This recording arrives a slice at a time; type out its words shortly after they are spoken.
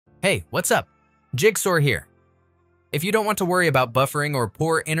Hey, what's up? Jigsaw here. If you don't want to worry about buffering or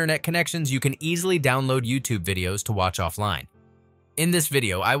poor internet connections, you can easily download YouTube videos to watch offline. In this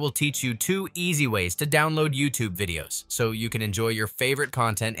video, I will teach you 2 easy ways to download YouTube videos so you can enjoy your favorite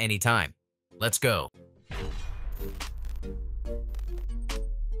content anytime. Let's go.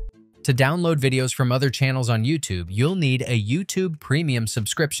 To download videos from other channels on YouTube, you'll need a YouTube Premium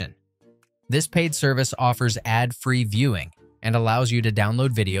subscription. This paid service offers ad-free viewing and allows you to download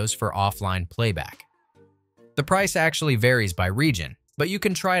videos for offline playback. The price actually varies by region, but you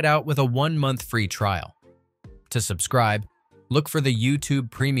can try it out with a 1-month free trial. To subscribe, look for the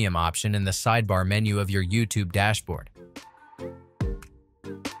YouTube Premium option in the sidebar menu of your YouTube dashboard.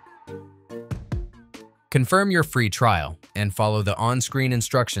 Confirm your free trial and follow the on-screen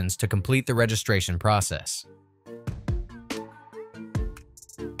instructions to complete the registration process.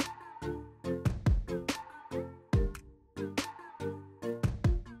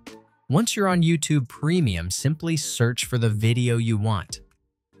 Once you're on YouTube Premium, simply search for the video you want.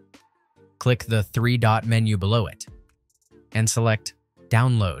 Click the 3-dot menu below it and select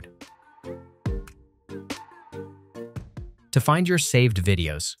Download. To find your saved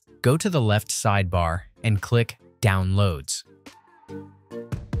videos, go to the left sidebar and click Downloads.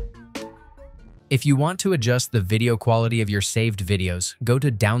 If you want to adjust the video quality of your saved videos, go to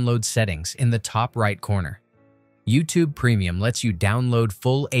Download Settings in the top right corner. YouTube Premium lets you download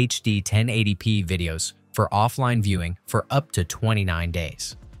full HD 1080p videos for offline viewing for up to 29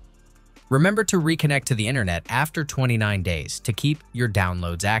 days. Remember to reconnect to the internet after 29 days to keep your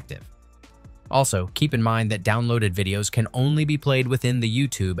downloads active. Also, keep in mind that downloaded videos can only be played within the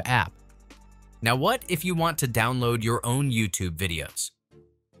YouTube app. Now, what if you want to download your own YouTube videos?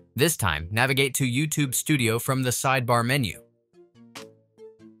 This time, navigate to YouTube Studio from the sidebar menu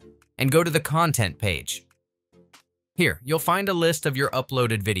and go to the Content page. Here, you'll find a list of your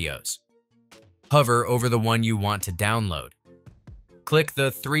uploaded videos. Hover over the one you want to download. Click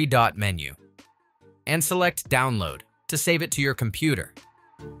the 3-dot menu and select Download to save it to your computer.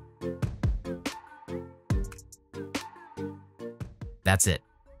 That's it.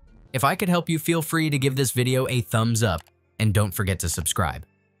 If I could help you, feel free to give this video a thumbs up and don't forget to subscribe.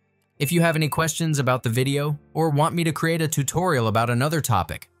 If you have any questions about the video or want me to create a tutorial about another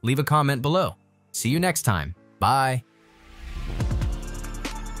topic, leave a comment below. See you next time. Bye.